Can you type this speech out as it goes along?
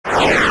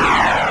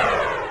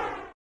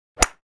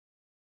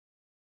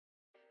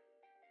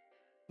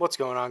What's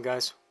going on,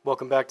 guys?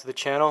 Welcome back to the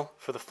channel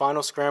for the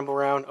final scramble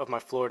round of my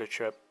Florida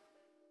trip.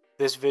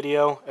 This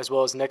video, as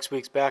well as next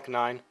week's back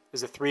nine,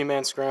 is a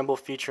three-man scramble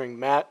featuring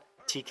Matt,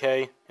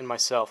 TK, and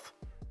myself.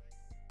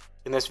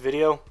 In this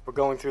video, we're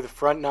going through the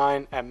front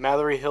nine at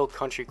Mallory Hill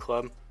Country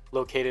Club,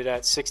 located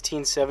at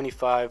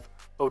 1675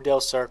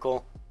 Odell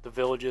Circle, The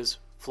Villages,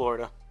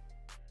 Florida.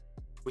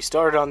 We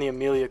started on the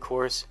Amelia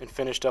course and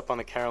finished up on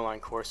the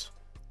Caroline course.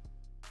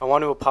 I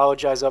want to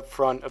apologize up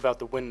front about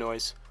the wind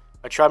noise.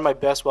 I tried my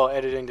best while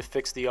editing to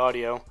fix the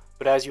audio,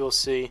 but as you will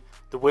see,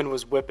 the wind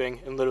was whipping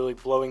and literally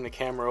blowing the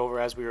camera over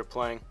as we were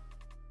playing.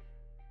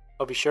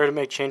 I'll be sure to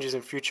make changes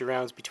in future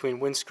rounds between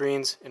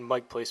windscreens and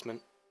mic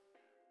placement.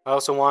 I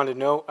also wanted to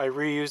note I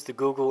reused the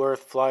Google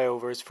Earth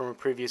flyovers from a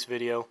previous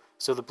video,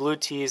 so the blue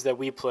tees that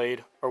we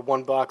played are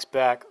one box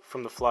back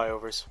from the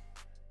flyovers.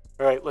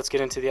 Alright, let's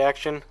get into the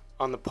action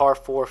on the par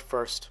 4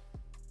 first.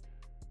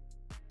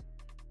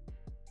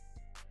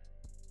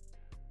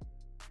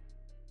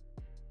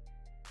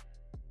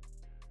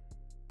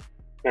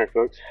 Alright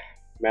folks,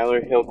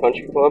 Mallory Hill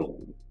Country Club.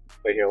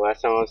 Right here,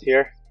 last time I was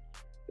here.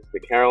 It's the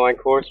Caroline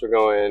course. We're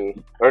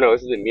going, or no,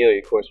 this is the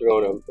Amelia course. We're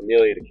going to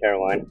Amelia to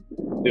Caroline.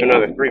 Do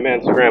another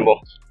three-man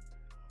scramble.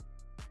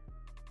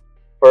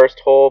 First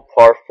hole,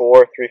 par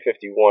 4,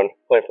 351.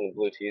 Playing from the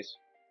blue tees.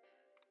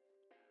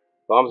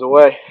 Bombs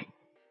away.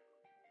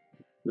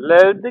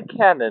 Load the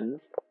cannon.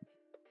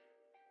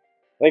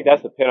 I think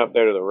that's the pin up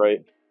there to the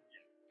right.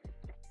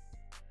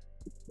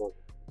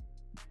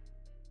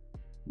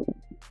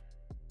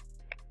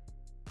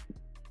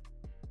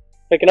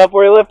 Picking up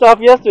where he left off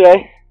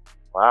yesterday.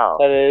 Wow.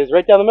 That is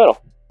right down the middle.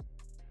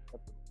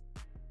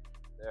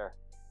 There.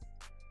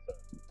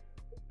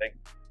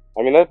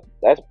 I mean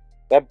that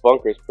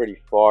bunker is pretty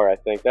far. I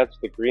think that's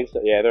the green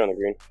side. Yeah, they're on the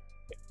green.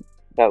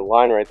 That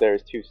line right there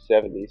is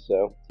 270.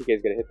 So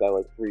TK's gonna hit that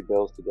like 3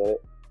 bills to get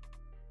it.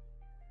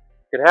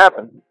 Could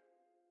happen.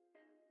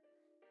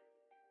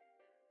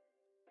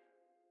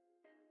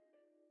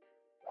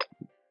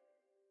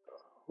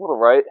 A little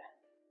right.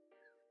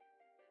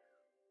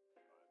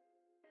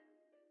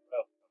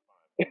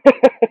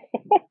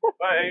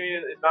 But I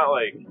mean, it's not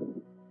like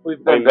We've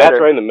I been mean, that's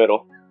better. right in the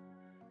middle.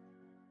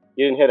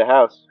 You didn't hit a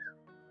house.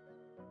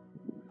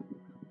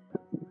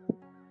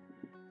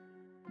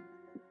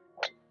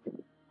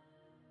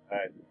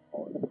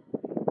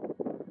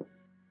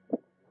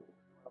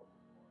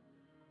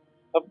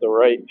 Up the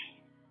right.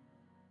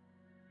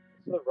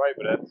 to the right,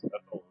 but that's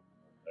all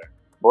there.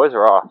 Boys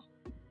are off.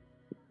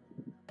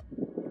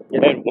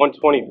 And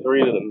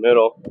 123 to the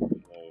middle.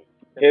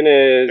 Pin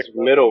is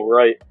middle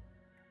right.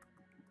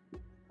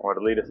 Want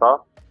to lead us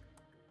off?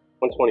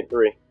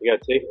 123. You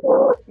got a tee?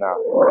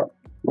 No.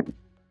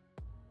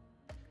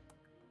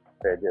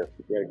 Okay, I do.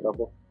 You got a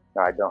couple?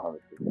 No, I don't have a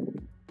tee.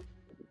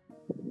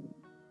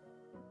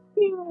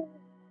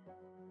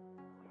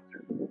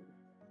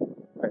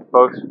 Alright,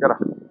 folks, we got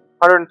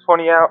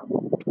 120 out.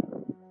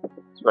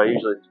 It's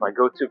my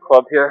go-to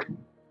club here.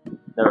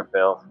 Never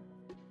fails.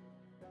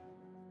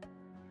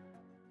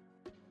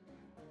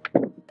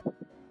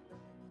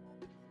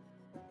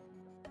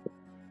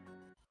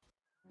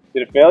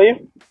 Did it fail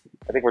you?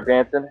 I think we're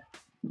dancing.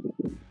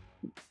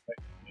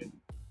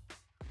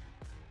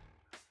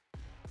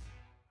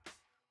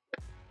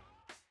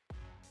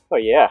 Oh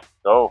yeah.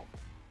 Oh.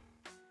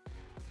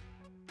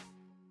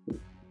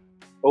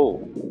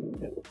 Oh.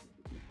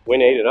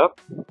 Wind ate it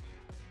up.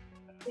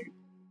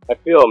 I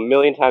feel a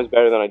million times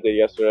better than I did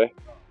yesterday.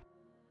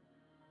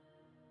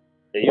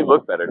 Yeah, you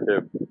look better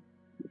too.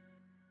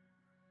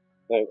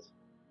 Thanks.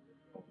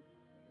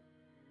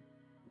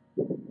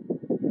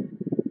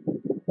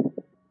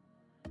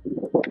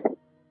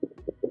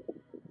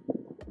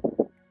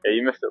 Yeah,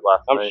 you missed it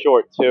last I'm night.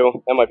 short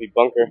too. That might be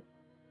bunker.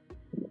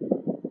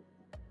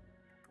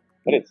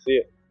 I didn't see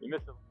it. You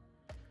missed it.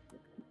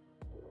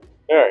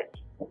 Alright.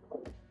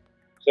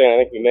 Saying I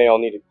think we may all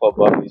need to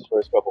club up these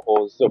first couple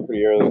holes. It's still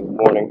pretty early in the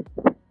morning.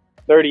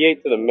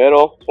 38 to the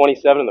middle,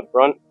 27 in the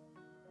front.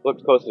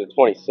 Looks closer to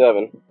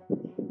 27.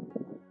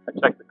 I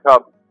checked the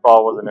cup.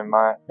 Ball wasn't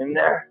in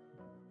there.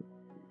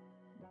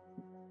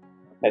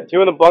 Had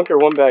 2 in the bunker,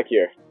 1 back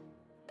here.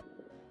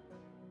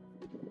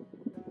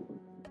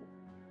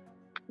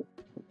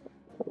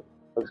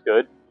 Looks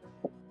good.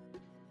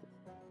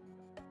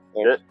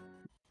 Thanks.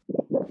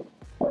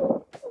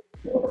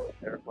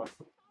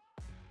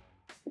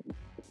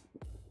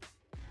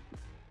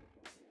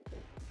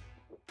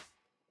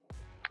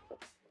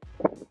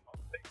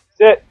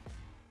 Sit.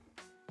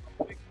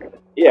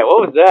 Yeah,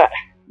 what was that?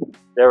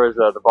 There was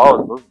the ball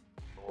was moving.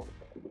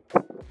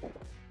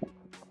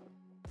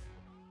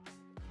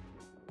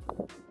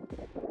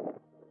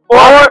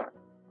 Forward!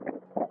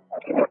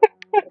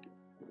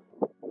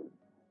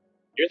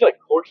 Yours like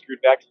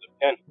corkscrewed back to the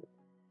pin.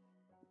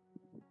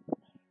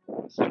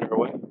 Send her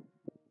away.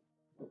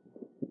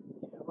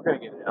 We're gonna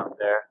get it out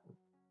there.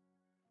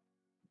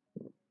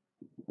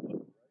 A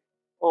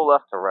little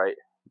left to right.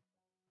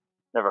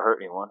 Never hurt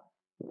anyone.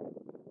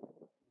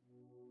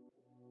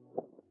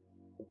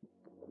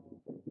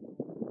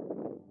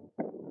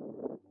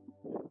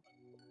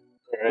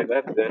 Alright,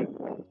 that's in.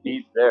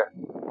 He's there.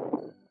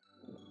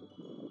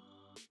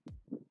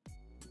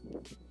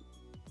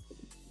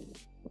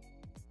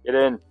 Get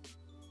in.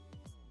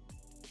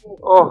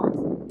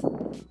 Oh.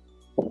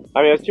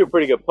 I mean, that's two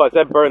pretty good putts.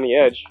 That burned the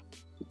edge.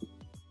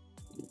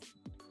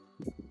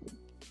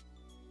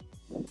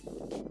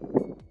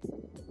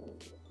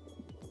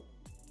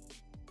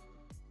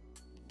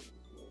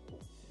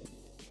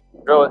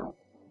 Throw it.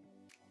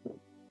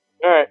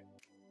 Alright.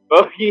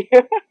 Bogey.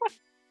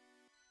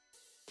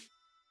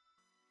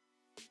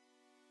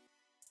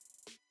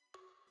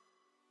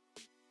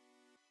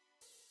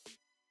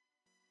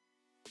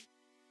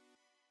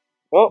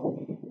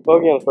 Well,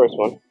 bogey on the first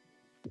one.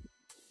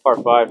 Par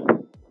 5.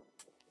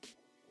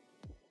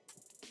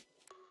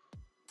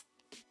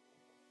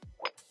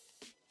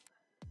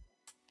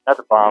 That's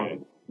a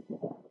bomb.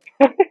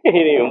 He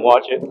didn't even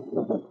watch it.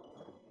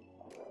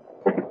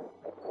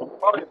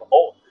 Probably in the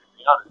hole, to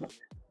be honest.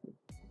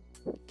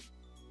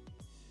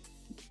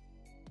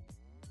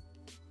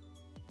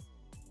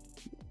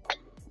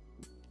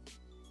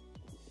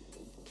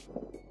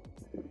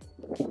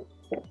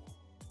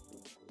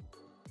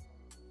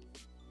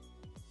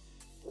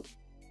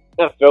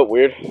 That felt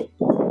weird. It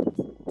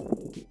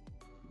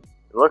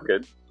looked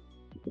good.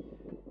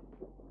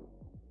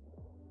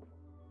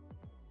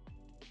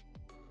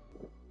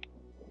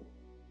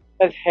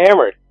 That's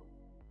hammered.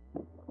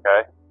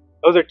 Okay.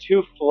 Those are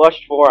two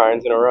flushed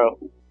 4-irons in a row.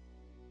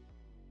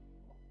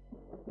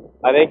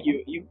 I think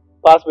you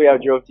possibly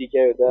outdrove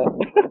TK with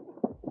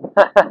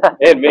that.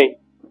 And me.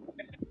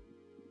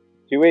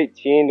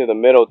 218 to the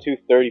middle,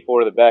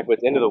 234 to the back, but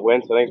it's into the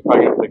wind, so I think it's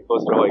probably going to be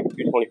closer to like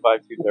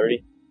 225,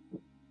 230.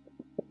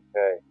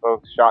 Okay,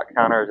 folks, shot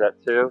counter is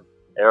at 2.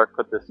 Eric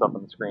put this up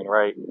on the screen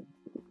right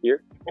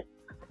here.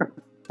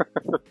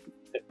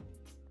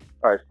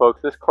 Alright, folks,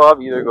 this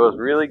club either goes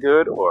really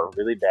good or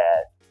really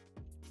bad.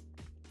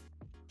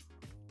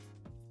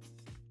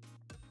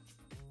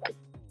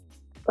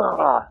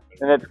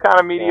 And it's kind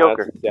of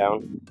mediocre. That's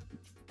down.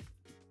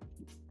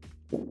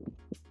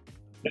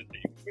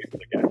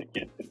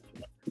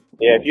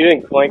 Yeah, if you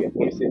didn't clank it,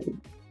 let me see. If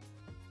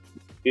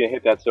you didn't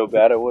hit that so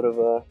bad, I would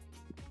have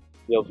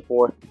yelled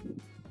 4.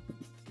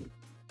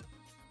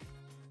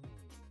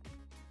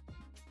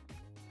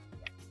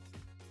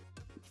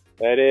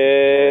 That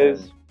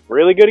is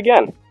really good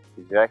again.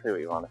 Exactly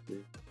what you want to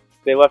see.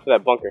 Stay left of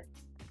that bunker.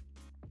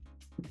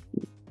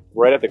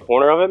 Right at the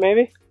corner of it,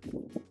 maybe?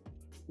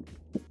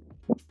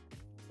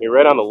 You're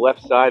right on the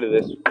left side of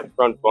this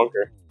front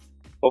bunker.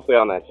 Hopefully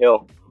on that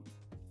hill.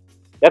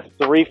 That's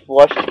 3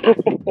 flush.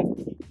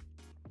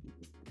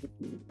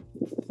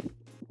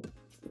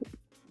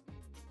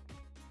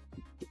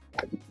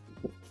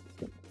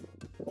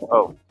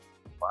 Oh,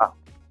 wow.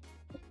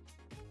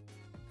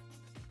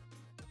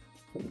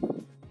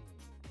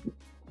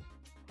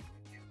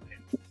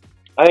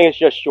 I think it's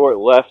just short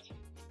left.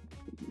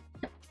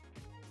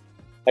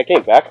 That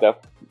came back though.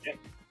 Yeah.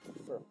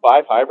 For a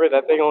 5 hybrid,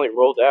 that thing only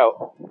rolled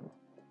out.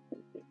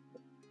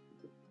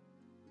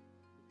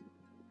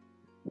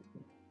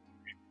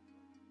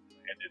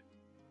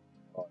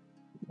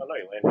 Oh no,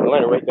 you I landed.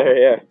 landed right there,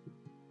 yeah.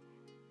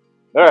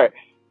 Alright,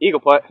 eagle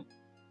putt.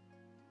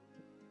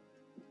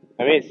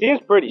 I mean, it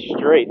seems pretty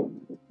straight.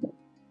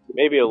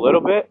 Maybe a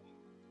little bit.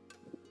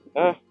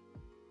 I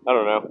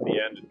don't know. The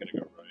end is gonna go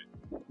right.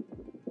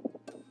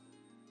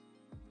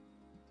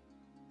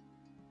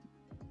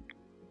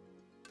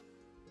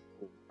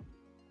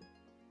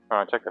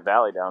 Trying to check the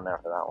valley down there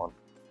for that one.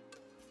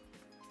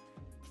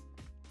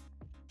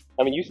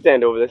 I mean, you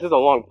stand over this. This is a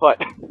long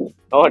putt.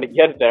 I wanted to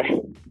get it there.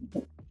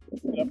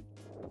 Yep.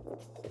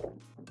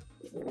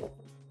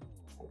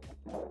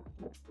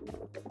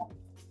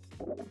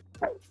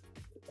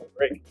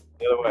 Break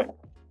the other way.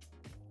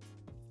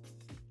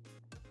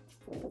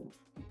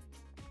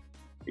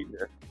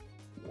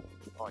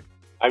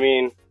 I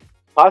mean,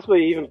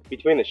 possibly even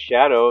between the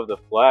shadow of the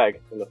flag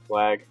and the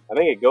flag. I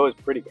think it goes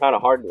pretty kind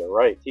of hard to the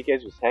right.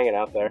 TK's just hanging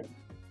out there.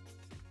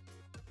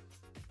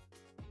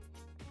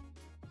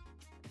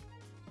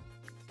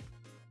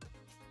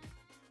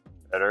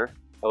 Better.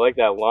 I like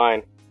that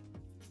line.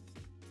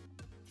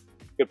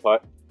 Good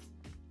putt.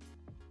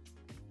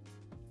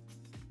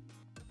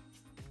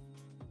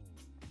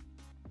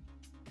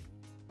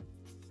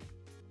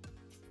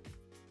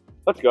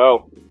 Let's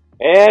go.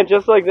 And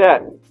just like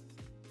that,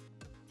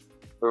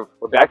 we're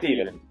back to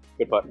even.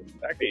 Good putt.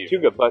 Back to you. 2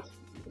 good putts.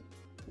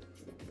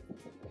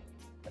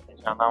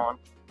 On that one.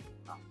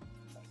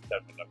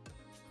 7 up.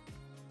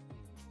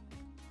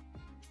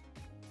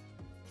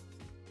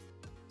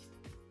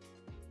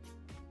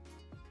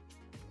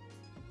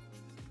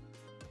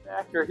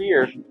 After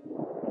here.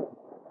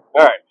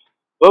 Alright.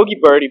 Bogey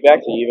birdie, back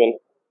to even.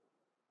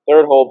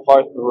 3rd hole,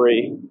 par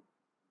 3.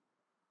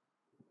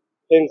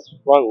 Pins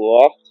front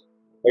left.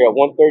 I got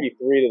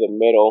 133 to the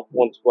middle,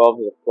 112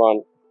 to the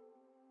front.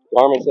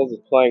 Garmin says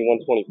it's playing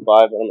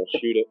 125, and I'm going to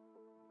shoot it.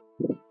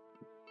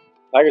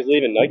 Tiger's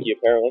leaving Nike,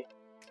 apparently.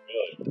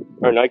 Really?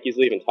 Or Nike's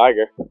leaving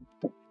Tiger.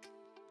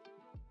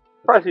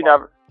 Surprised he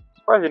never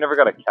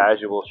got a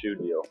casual shoe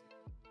deal.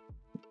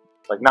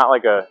 Like not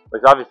like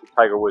obviously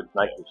Tiger Woods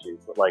Nike shoes,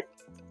 but like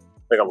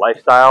a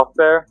lifestyle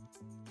pair.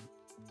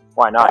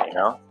 Why not? You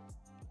know.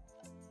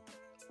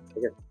 I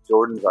guess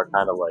Jordans are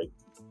kind of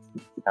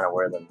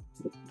wear them.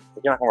 Like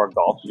you're not gonna wear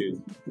golf shoes.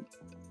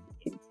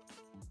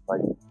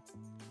 Like,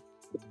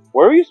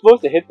 Where are you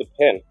supposed to hit the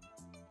pin?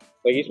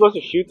 Like, you supposed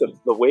to shoot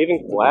the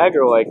waving flag,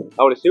 or like,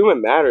 I would assume it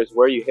matters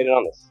where you hit it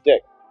on the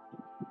stick.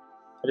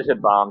 I just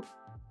hit bombs.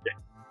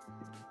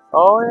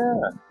 Oh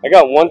yeah. I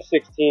got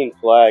 116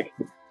 flag.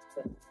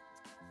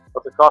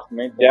 What's it cost to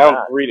maintain Down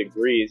that? 3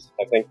 degrees,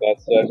 I think that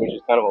says, which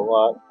is kind of a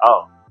lot.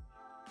 Oh.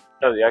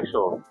 No, the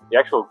actual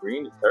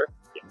green is turf.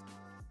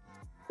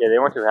 Yeah, they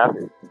weren't too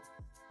happy.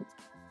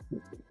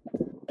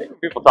 I think when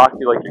people talk to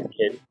you like you're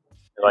kids,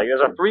 they're like,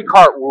 there's a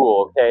 3-cart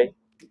rule, okay?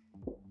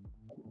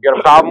 You got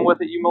a problem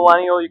with it, you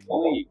millennial, you can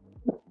leave.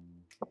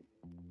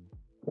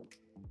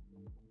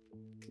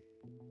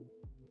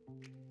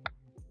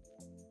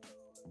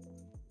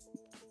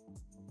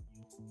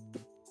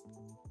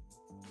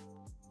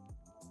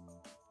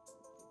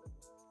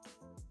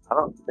 I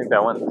don't think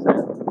that went the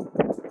same.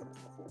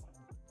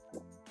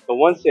 The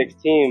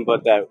 116,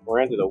 but that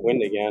we're into the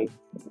wind again.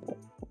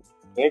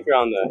 I think you're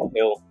on the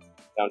hill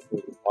down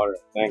towards the water,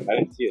 I think. I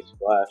didn't see a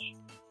splash.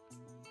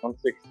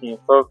 116,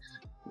 folks.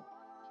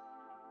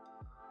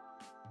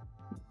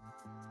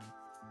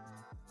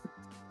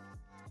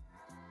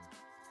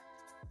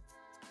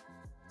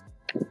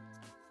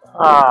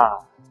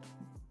 Ah.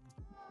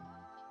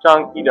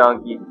 Chunky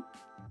donkey.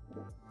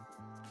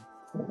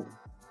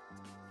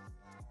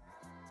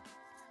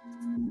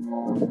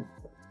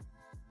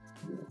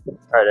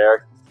 Alright,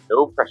 Eric.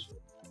 No pressure.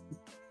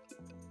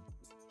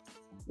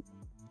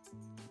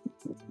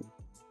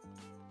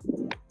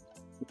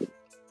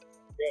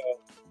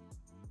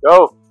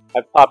 Go!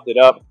 I popped it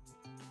up.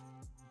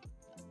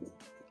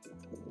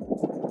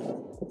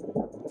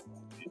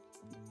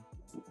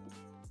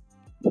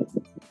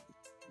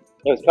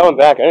 It was coming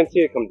back. I didn't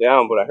see it come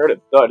down, but I heard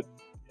it thud.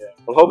 Yeah.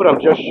 I'm hoping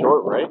I'm just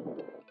short, right?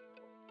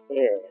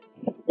 Yeah.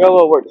 Got a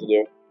little work to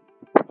do.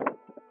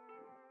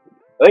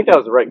 I think that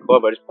was the right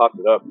club. I just popped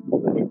it up.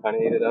 I kind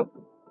of ate it up.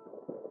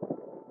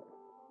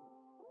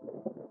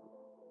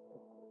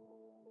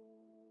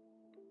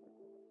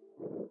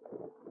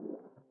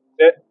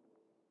 Sit.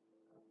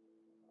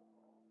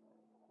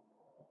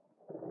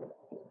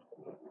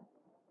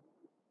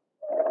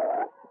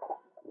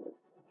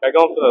 Try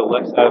going for the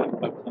left side of the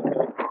club.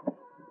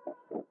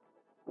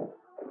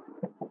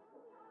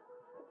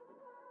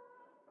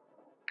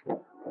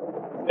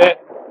 Sit.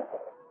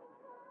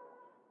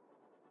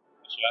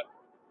 Good shot.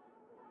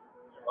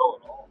 Oh,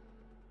 no.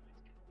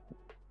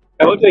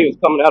 That looked like it was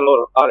coming out a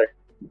little hotter.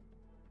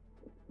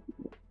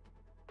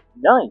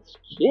 Nice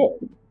shit.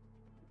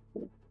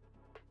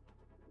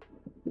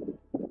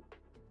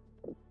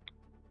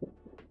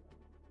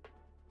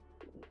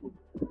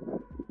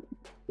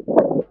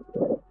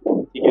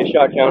 You get a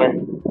shot counter.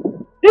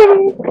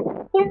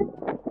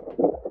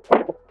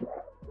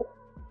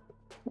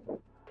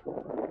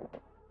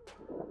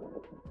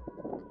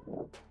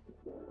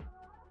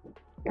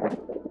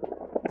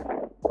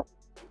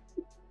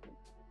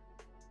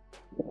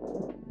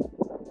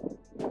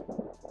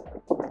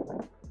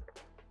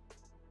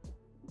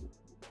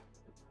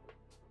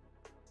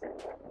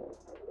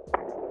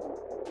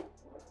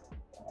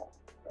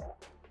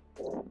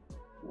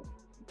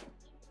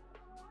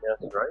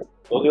 Yes, right.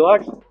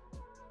 Goldilocks?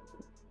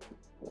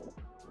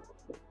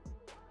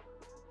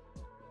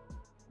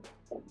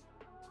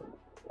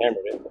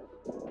 Hammered it.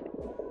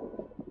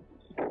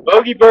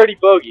 Bogey, birdie,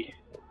 bogey.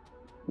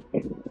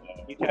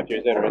 You tapped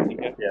yours in, right?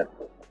 TK? Yeah.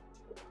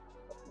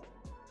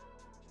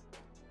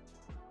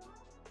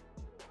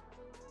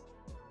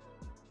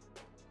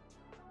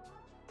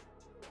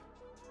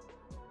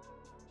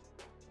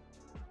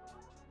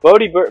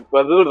 Bogey,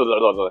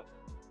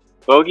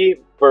 bogey,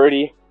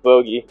 birdie,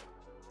 bogey.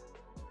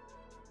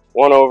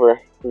 1 over,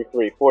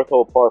 3-3. Fourth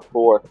hole, par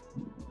 4.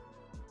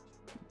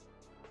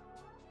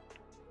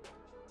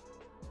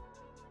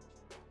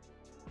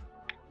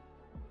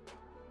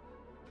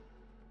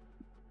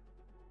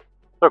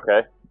 It's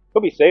okay.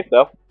 Could be safe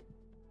though.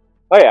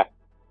 Oh yeah.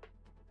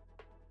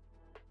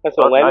 That's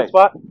a landing nice.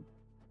 spot.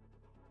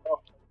 Oh,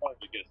 why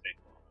don't you get a safe?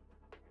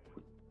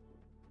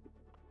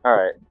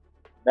 Alright.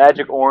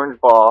 Magic orange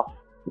ball.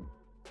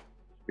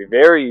 Be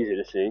very easy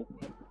to see.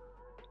 A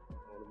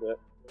little bit.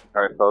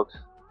 Alright, folks.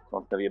 This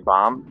one's gonna be a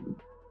bomb.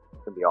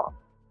 It's gonna be off.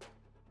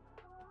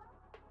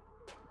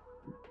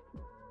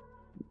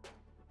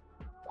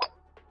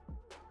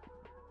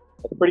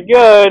 That's pretty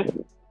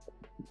good.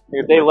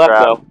 Stay left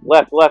though.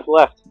 Left, left,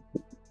 left.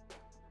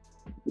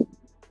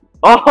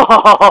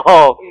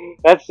 Oh,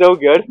 that's so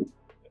good.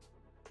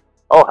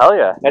 Oh, hell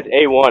yeah. That's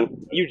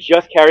A1. You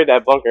just carried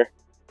that bunker.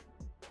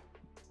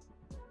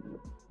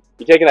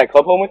 You taking that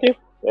club home with you?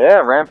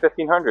 Yeah, Ram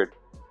 1500.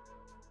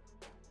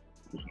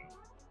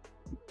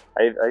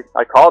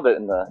 I called it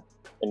in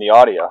the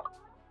audio.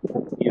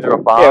 Either a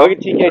bomb. Yeah, look at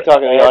TK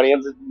talking to the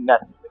audience.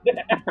 Nothing.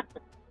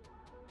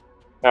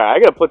 Alright, I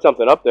gotta put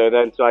something up there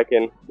then so I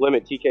can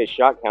limit TK's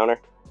shot counter.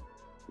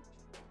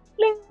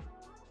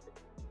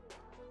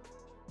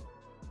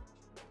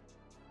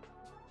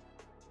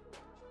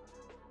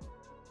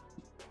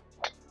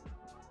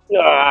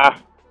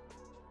 Ah!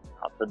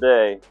 Not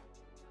today.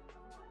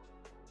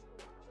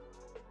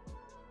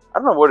 I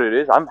don't know what it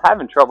is. I'm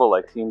having trouble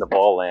like seeing the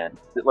ball land.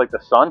 Is it like the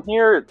sun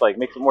here? It like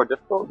makes it more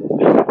difficult.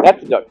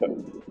 That's the duck hook.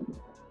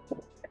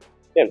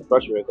 Getting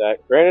frustrated with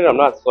that. Granted, I'm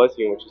not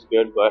slicing, which is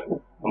good, but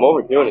I'm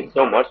overdoing it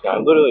so much now.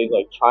 I'm literally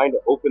like trying to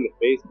open the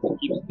face and it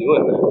keeps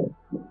doing that.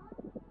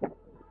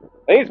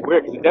 I think it's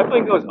weird because it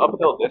definitely goes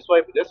uphill this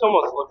way, but this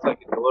almost looks like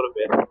it's a little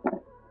bit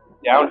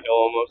downhill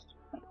almost.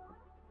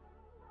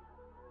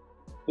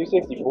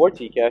 264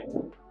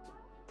 TK.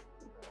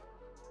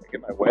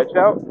 Get my wedge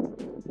out.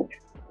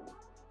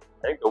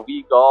 I think the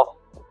Wii golf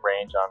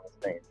range on this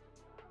thing is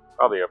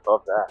probably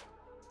above that.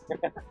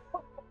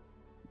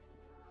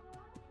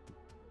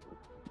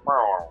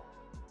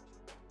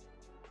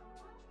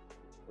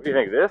 What do you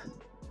think of this?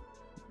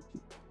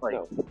 Like,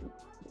 No.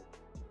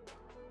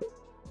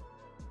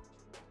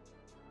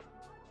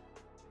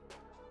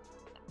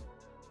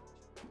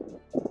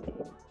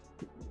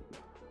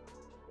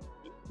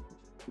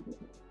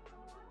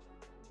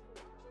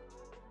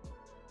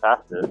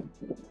 past it.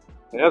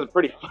 And that was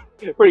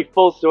a pretty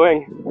full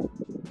swing.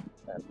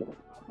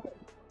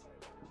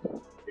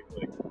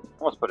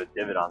 Almost put a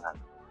divot on that.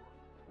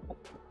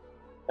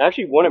 I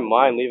actually wouldn't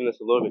mind leaving this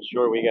a little bit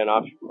short. We get an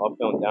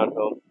uphill and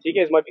downhill.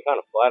 TKs might be kind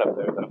of flat up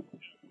there though.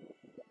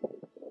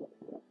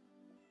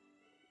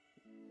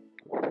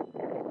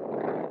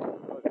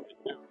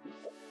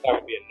 Not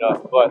gonna be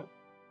enough, but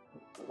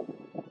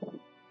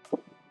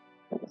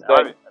That's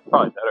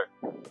probably better.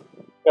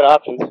 good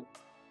options.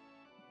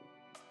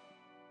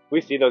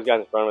 We see those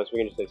guys in front of us, we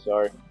can just say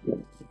sorry.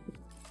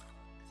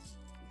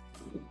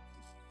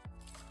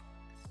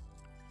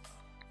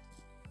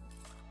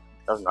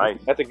 That was nice.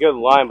 That's a good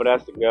line, but it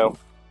has to go.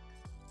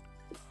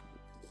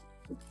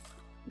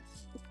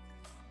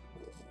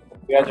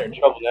 You guys are in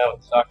trouble now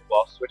with the soccer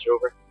ball. Switch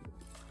over.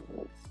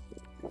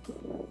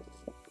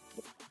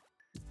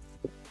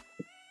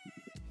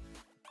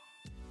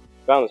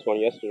 Found this one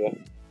yesterday.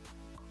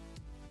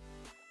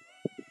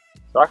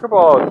 Soccer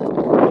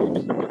ball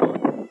is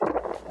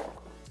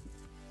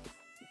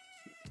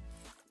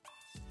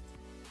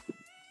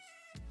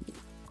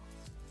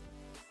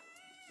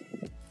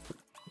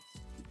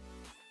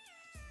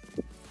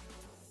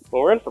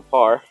Well, we're in for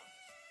par.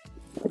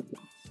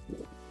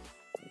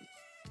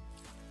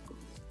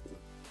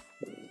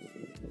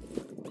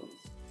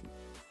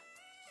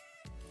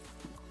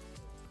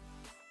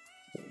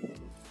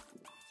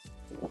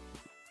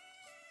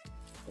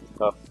 That's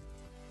tough.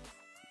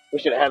 We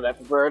should have had that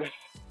for bird.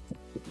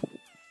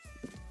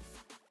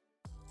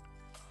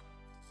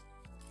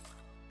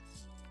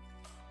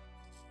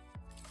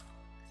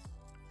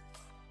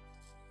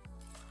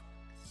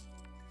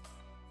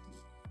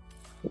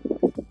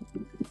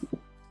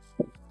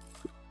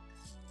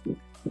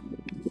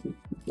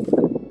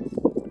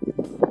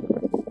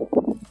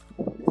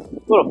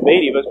 A little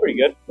fadey, but it's pretty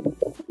good.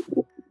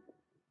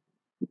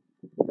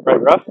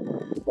 Right rough.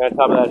 Right on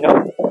top of that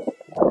hill.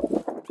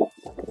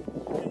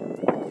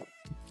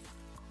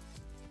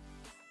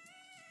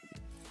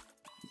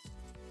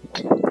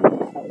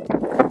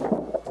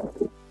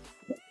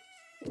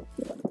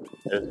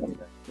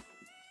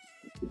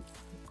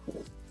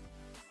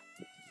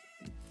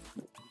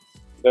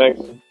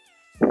 Thanks.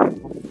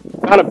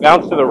 Kind of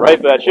bounced to the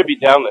right, but that should be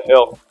down the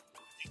hill.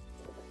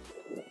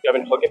 I've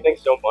been hooking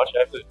things so much, I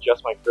have to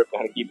adjust my grip to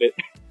how to keep it.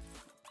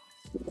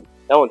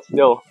 That one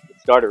still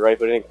started right,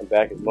 but it didn't come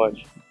back as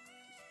much.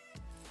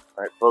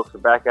 Alright, folks,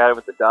 we're back at it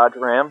with the Dodge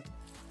Ram.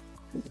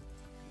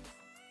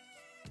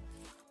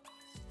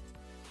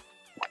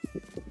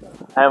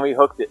 And we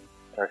hooked it,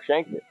 or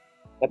shanked it.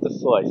 That's a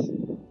slice.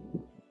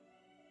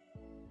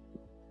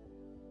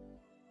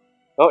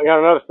 Oh, you got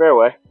another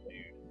fairway.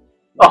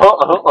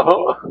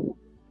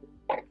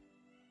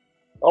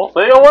 I'll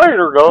see you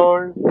later,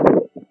 guys.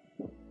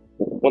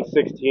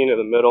 116 in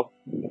the middle.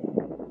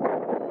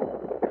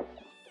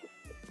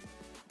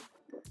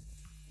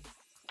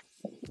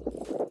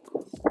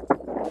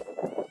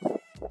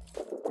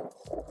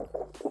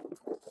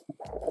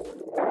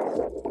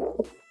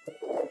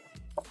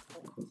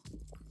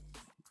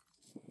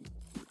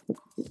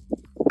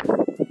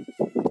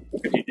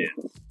 Because you did.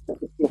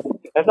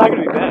 That's not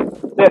gonna be bad.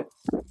 That's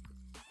it.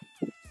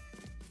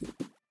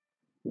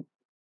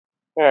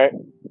 Alright.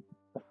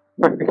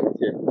 What are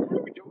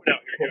we doing out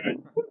here,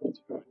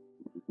 guys?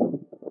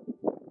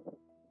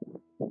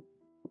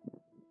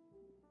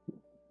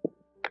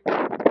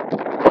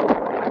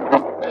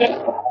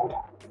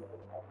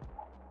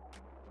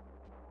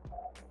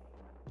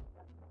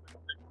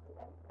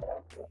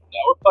 Yeah,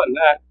 we're putting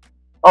that.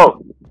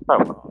 Oh,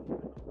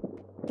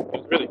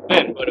 It's really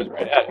thin, but it's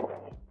right at it.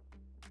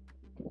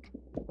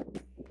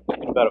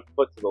 About a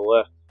foot to the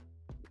left.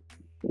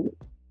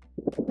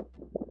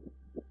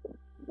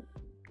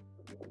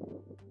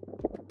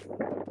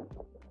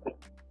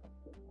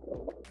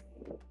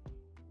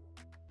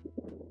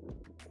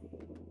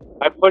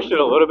 I pushed it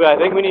a little bit. I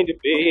think we need to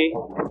be a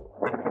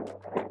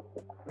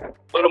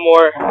little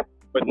more,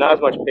 but not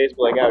as much pace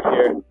like out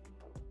here.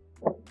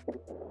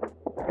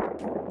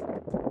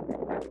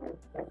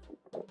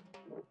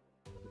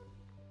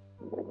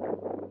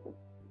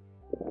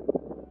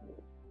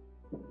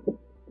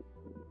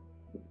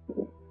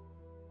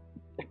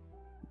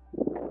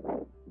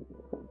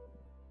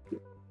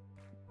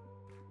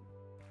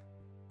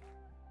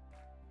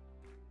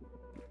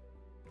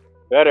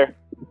 Better.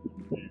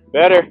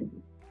 Better.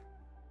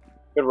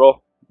 Good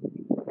roll.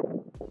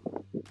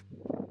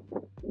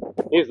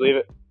 You just leave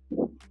it.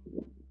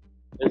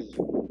 This is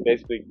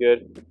basically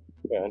good.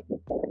 Good.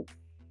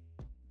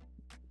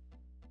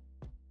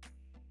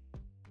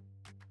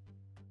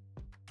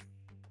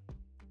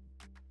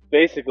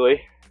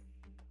 Basically.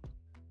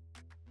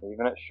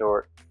 Leaving it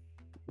short.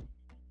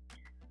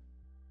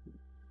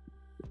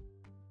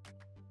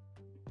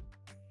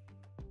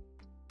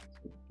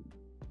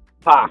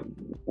 Ha!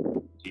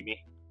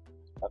 Jimmy.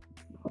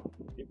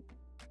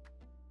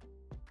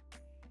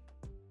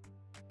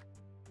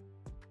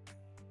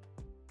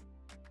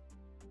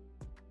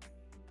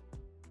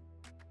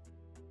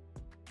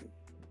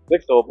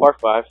 Sixth hole, par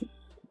 5.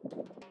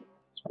 There's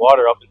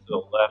water up and to the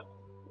left.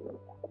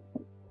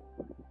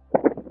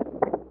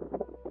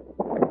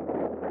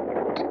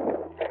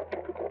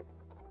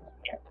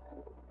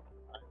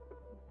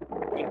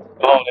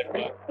 Oh,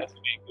 that's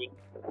gonna be good.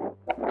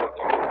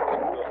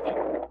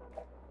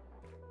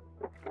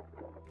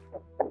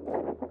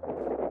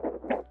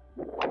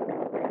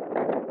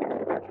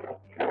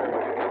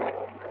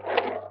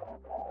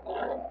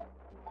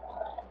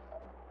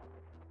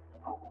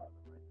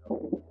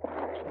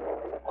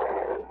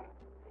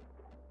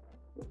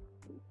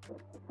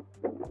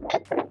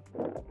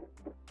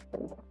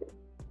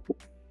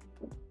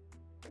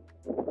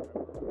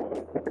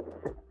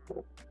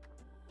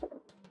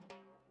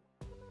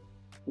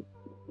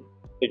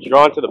 Did you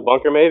draw into the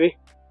bunker maybe?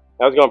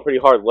 That was going pretty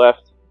hard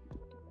left.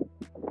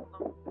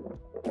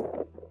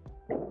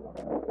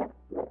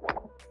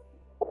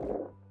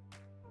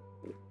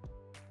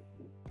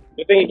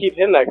 Good thing you keep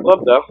hitting that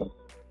club though.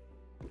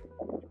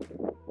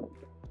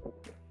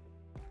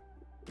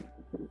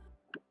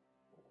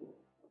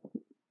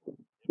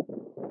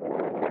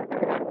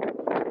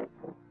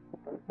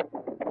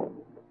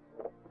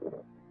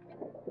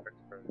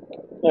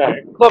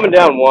 Alright, clubbing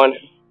down 1,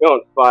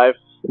 going 5,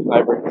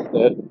 hybrid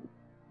instead.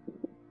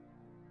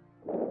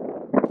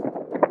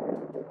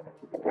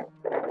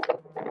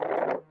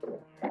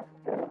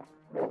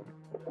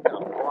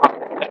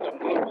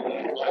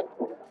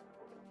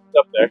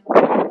 Up there.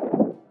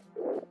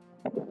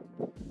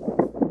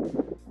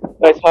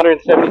 Nice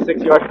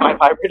 176 yard 5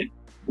 hybrid.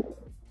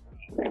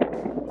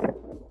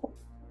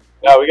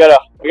 Yeah, we got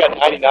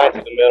 99 to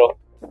the middle.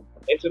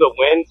 Into the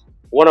wind,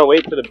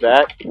 108 to the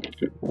back.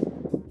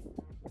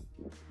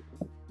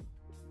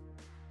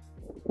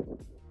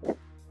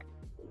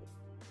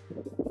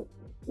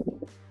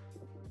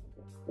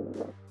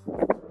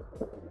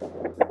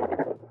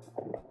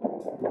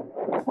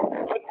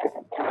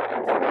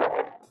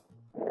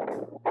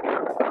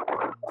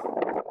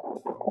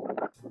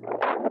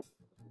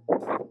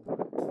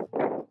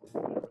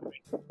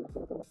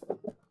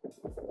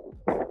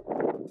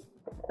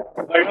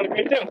 Oh, you're on the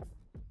green too.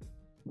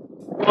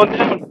 Going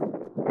down.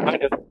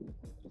 Kind of.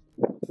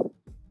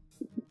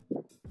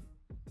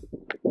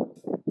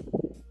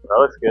 That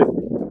looks good.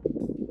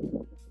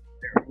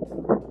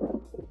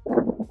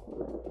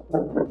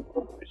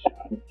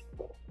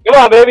 Come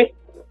on, baby.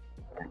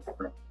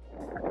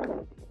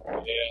 Yeah,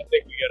 I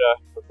think we gotta.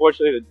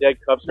 Unfortunately, the dead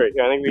cup's right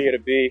here. I think we gotta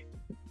be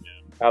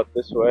out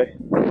this way.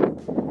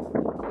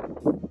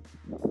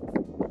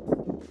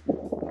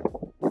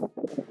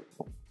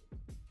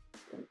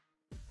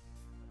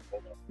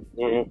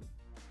 Mm-hmm.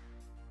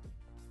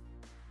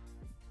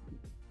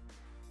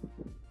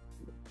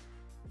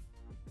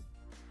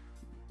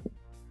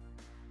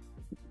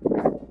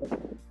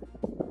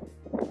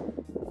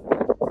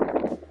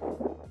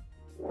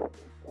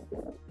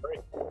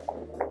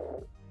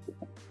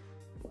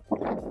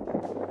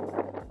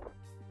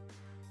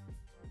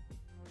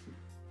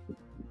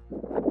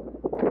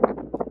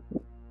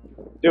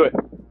 Do it.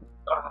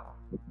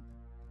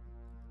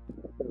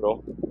 Good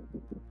roll.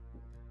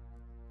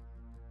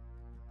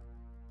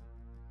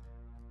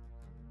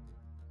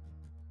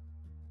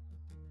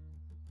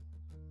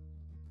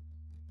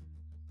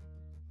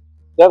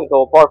 Seventh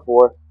hole, par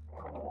 4.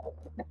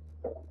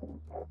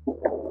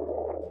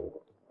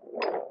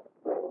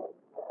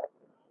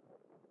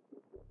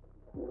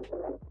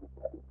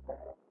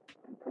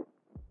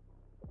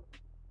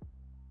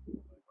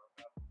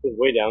 It's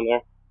way down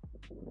there.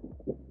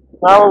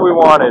 Not what we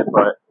wanted,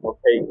 but we'll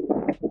take it.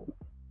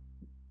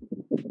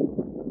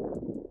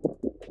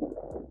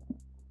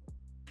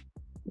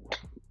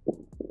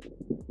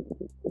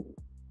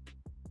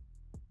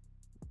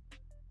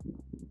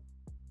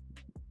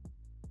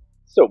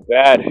 So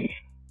bad.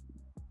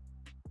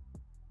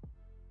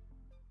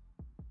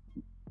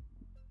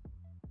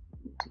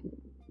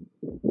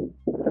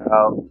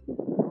 Oh.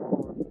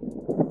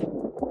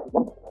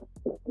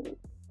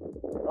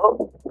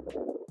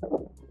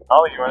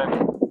 Ollie, you want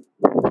it?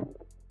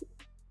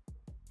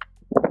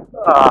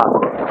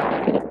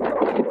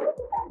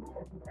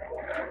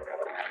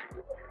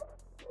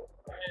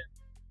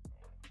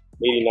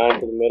 89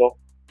 to the middle.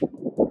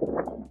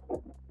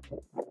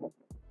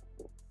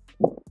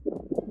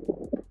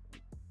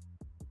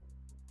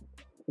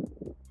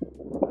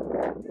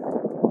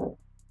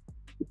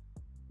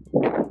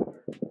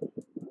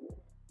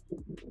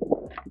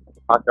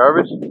 Hot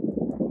garbage?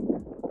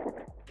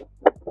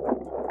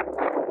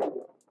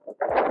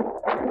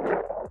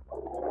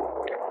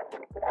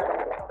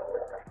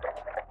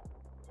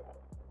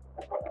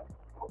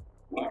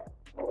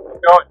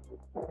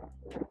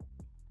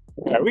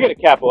 Alright, we gotta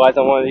capitalize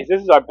on one of these.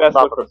 This is our best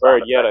look for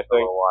bird yet, I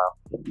think.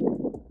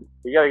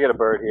 We gotta get a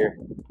bird here.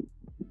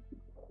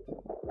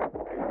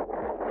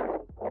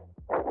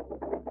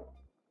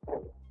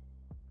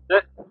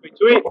 That's it. Sweet,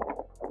 sweet.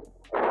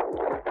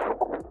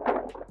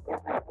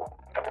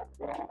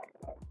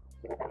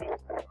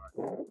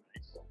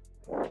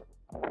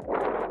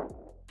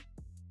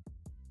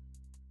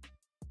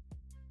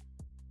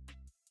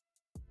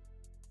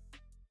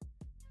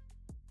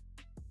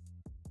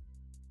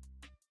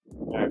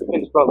 Alright,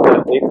 pins front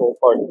left, 8-hole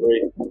par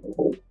 3.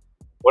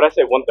 What'd I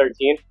say,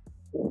 113?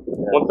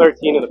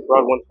 113 in the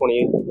front,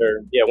 128,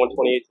 or yeah,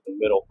 128 to the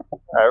middle.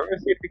 Alright, we're gonna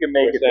see if we can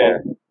make it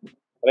there.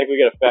 I think we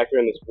gotta factor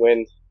in this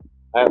wind.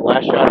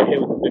 Last shot I hit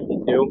with a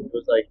 52. It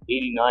was like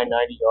 89,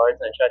 90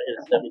 yards. I tried to hit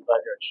a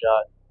 75-yard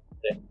shot.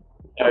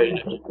 I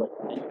hit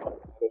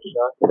like a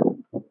shot.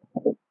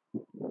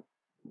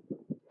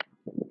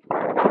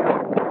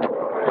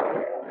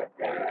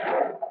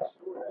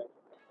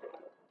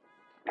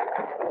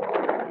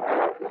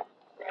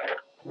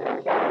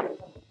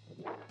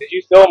 You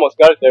still almost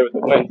got it there with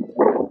the wind.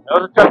 That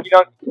was a chunky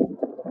dunk.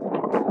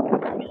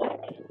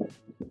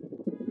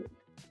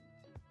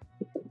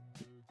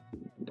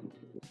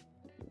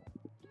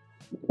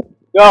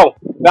 Go!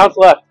 Bounce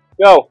left.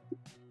 Go!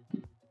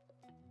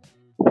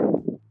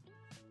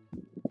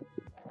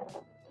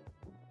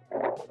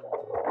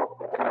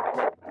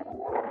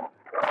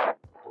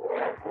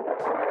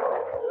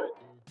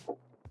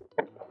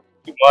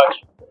 Too much.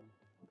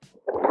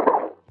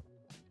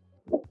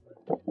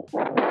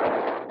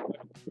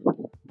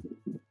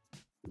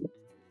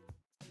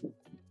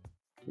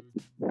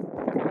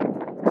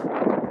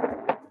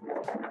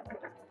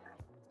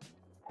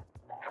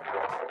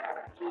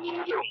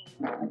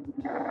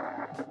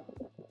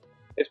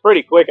 It's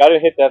pretty quick. I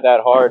didn't hit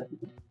that hard.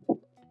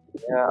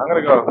 Yeah, I'm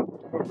gonna go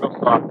real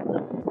soft.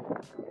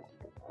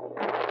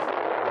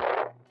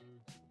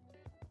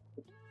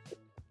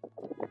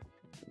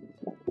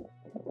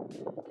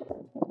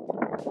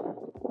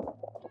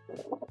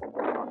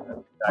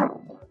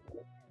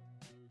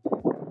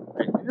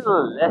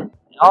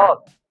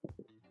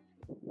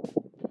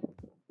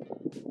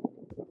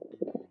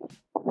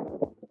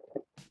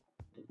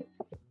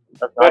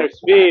 That's better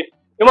speed.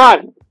 Come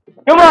on!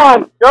 Come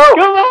on! Go!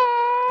 Come on!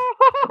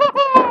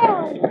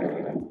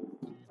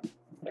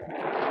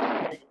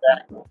 Take it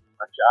back.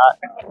 A shot.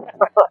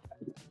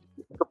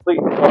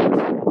 Complete.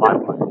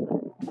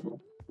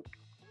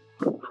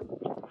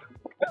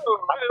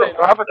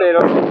 Hot potato.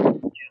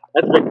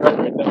 That's a big cut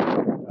right there.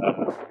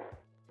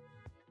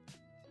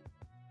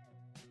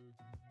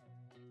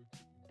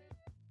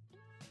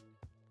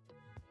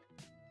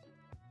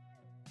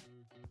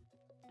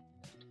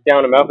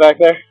 Down him out back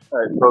there.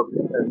 Alright, folks, I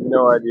have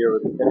no idea where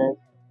the pin is.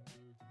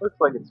 Looks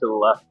like it's to the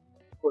left.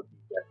 What's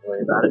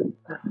definitely about it?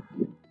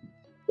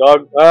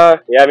 Dog,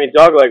 yeah, I mean,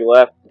 dog leg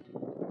left.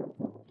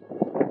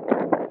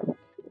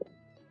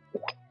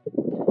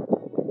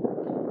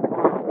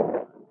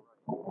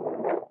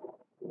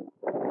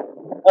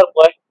 That'll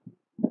play.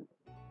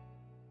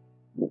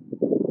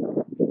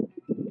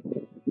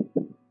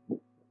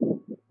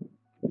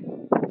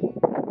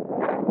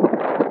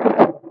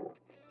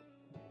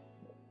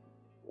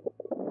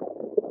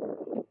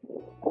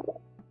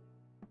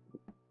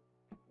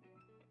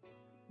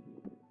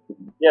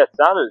 Yeah, it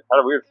had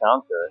a weird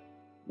sound to it.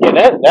 Yeah,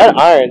 that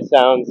iron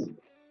sounds.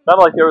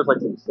 Sounded like there was like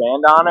some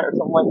sand on it or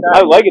something like that.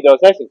 I like it though.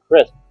 It's nice and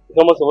crisp. It's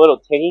almost a little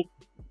tingy.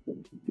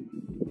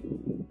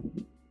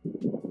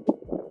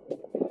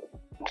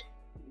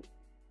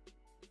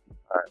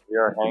 Alright, we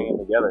are hanging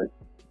together.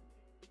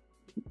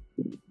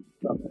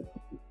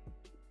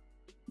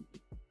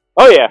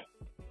 Oh yeah.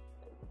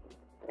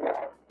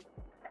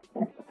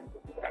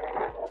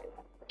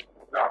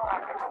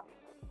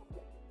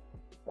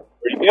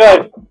 Pretty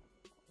good.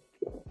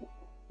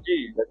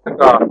 Jeez, that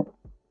took off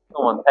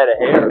someone's head of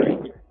hair right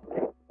here.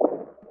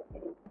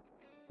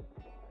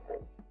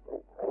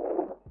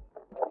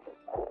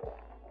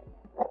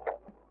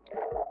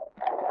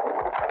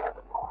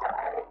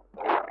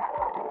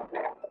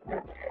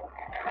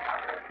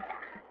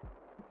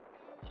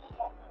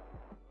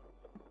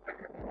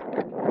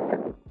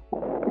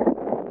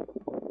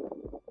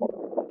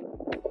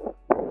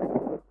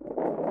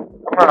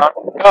 Come on,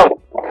 go!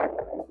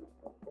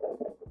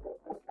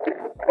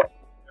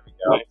 There we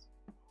go. Nice.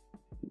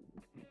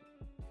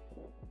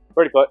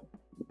 Pretty put.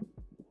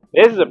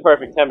 This is a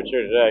perfect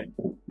temperature today.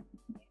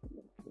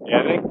 Yeah,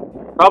 I think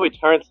probably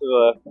turns to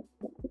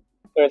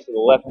the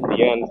left at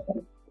the end.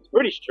 It's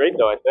pretty straight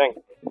though, I think.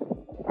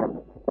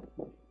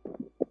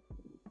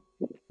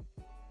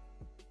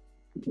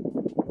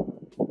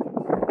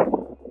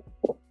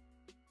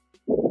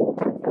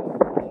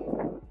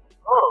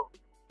 Oh.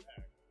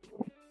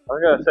 I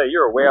was gonna say you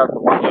were way out the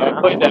one. Yeah,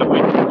 I played that way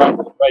to the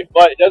right,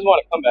 but it doesn't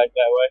want to come back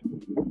that way.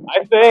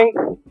 I think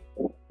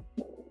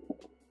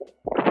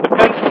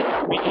depends on the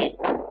speed.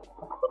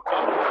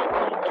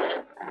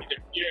 Either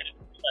here to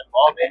see my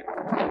ball man.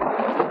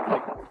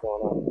 What's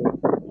going on?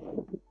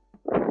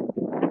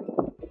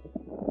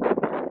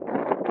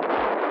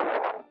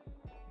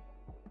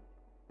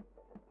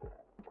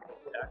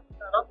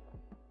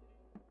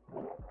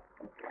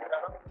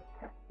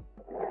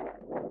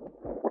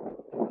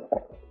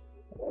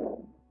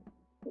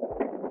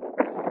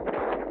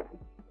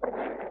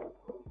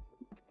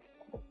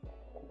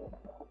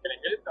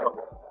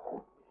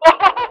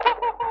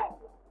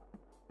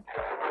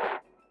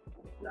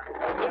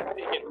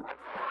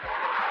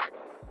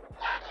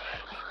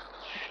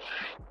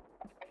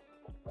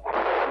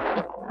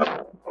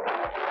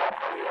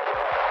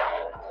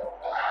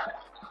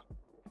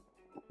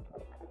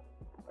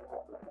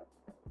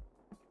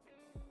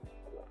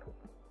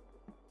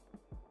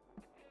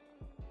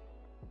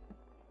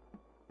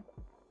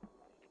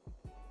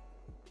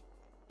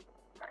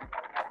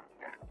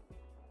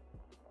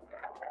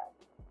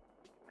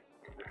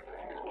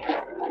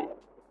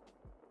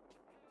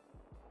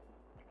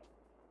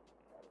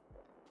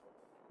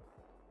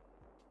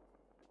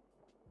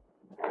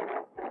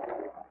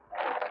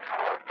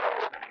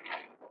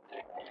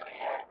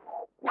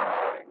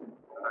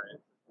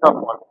 Tough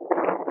one.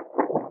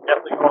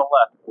 Definitely going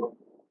left.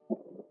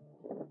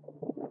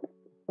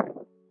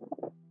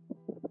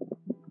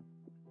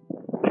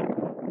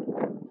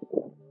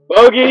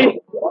 Bogey!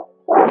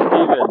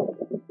 Even.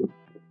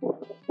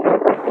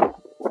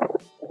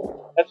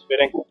 That's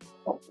fitting.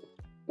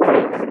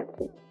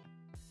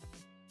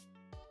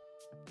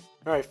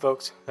 Alright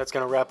folks, that's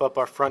going to wrap up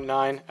our front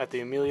 9 at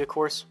the Amelia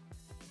course.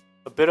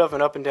 A bit of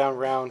an up and down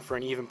round for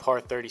an even par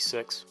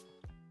 36.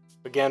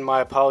 Again, my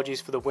apologies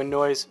for the wind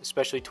noise,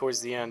 especially towards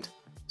the end.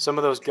 Some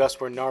of those gusts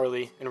were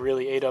gnarly and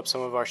really ate up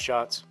some of our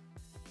shots.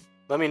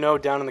 Let me know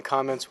down in the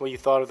comments what you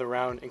thought of the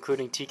round,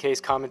 including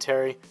TK's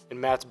commentary and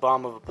Matt's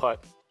bomb of a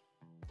putt.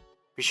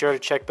 Be sure to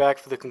check back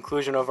for the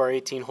conclusion of our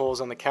 18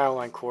 holes on the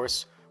Caroline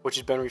course, which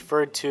has been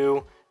referred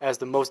to as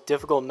the most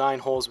difficult 9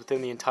 holes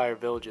within the entire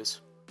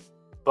villages.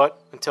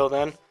 But until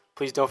then,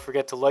 please don't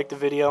forget to like the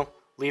video,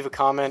 leave a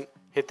comment,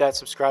 hit that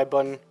subscribe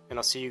button, and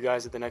I'll see you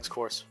guys at the next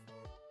course.